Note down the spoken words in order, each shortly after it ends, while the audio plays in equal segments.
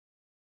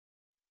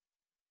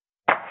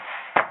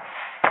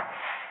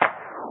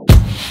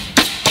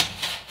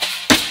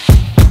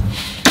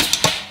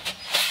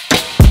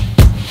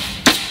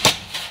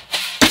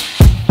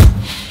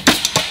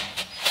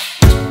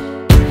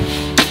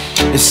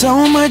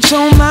so much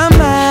on my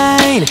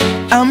mind.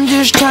 I'm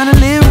just trying to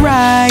live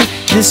right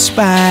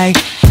despite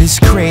this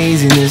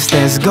craziness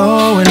that's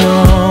going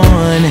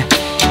on.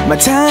 My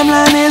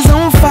timeline is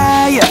on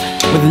fire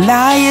with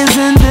liars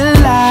and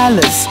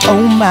Delilahs.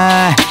 Oh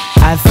my,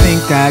 I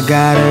think I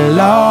gotta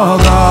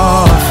log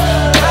off.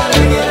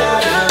 Gotta get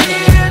out of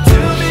here,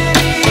 too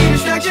many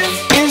distractions.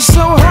 It's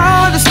so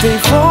hard to stay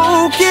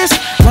focused,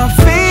 my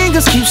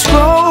fingers keep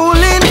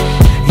scrolling.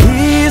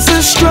 It's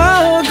a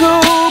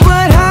struggle,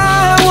 but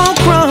I won't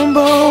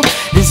crumble.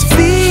 This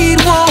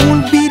feed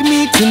won't beat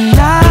me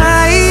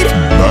tonight.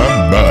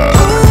 Bye-bye.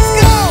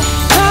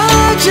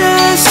 I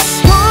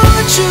just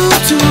want you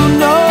to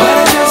know, but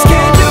I just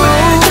can't do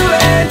it.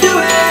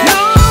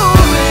 No,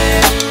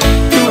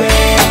 do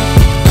it.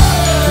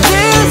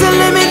 There's a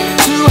limit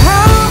to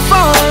how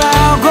far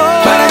I'll go,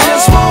 but I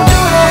just won't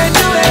do it.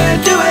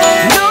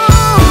 No,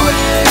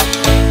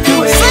 do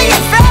it. Sing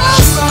it,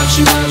 fellas.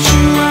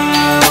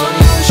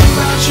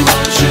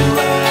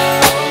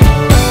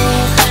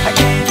 I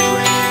can't do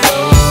it.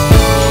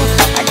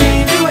 I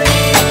can't do it.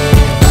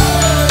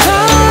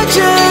 I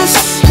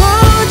just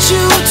want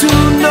you to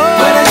know,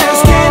 but I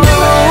just can't do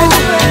it.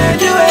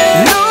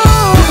 No,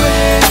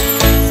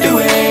 do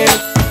it.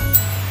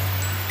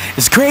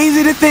 It's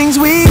crazy the things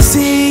we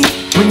see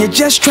when you're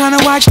just trying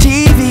to watch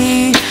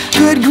TV.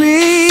 Good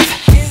grief,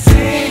 is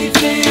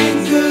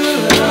anything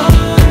good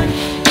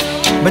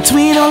on?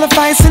 Between all the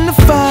fights and the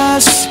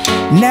fuss,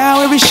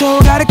 now every show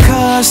got a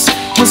cuss.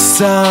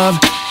 What's up?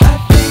 I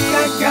think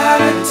I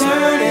gotta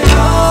turn it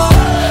on.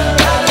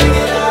 Gotta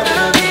get out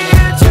of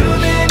here, too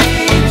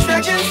many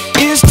distractions.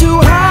 It's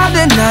too hard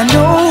and I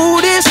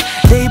notice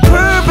they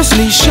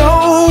purposely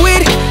show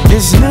it.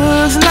 This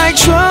looks like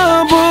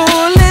trouble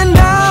and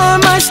I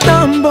might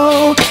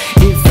stumble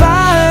if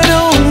I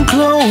don't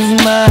close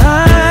my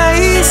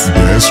eyes.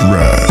 That's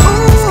right.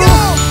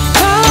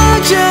 I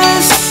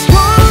just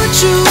want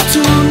you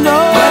to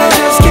know, but I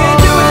just can't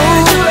do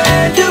it.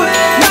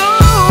 No,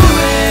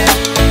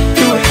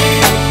 do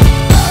it.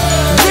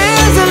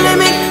 There's a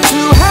limit to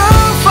how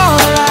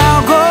far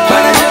I'll go,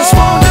 but I just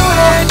won't do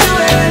it.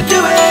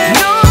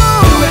 No,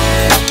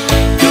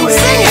 do it.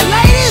 Sing it,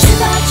 ladies.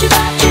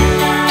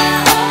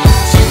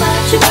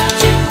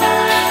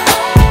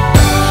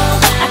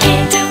 I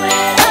can't do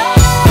it.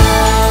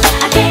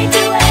 I can't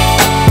do it.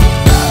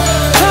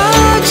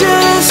 I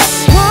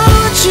just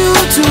want you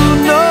to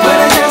know, but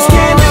I just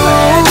can't do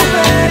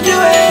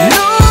it.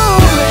 No,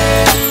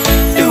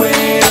 do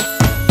it.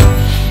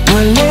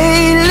 Well,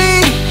 lately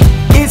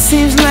it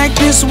seems like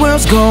this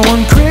world's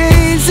going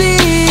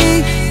crazy.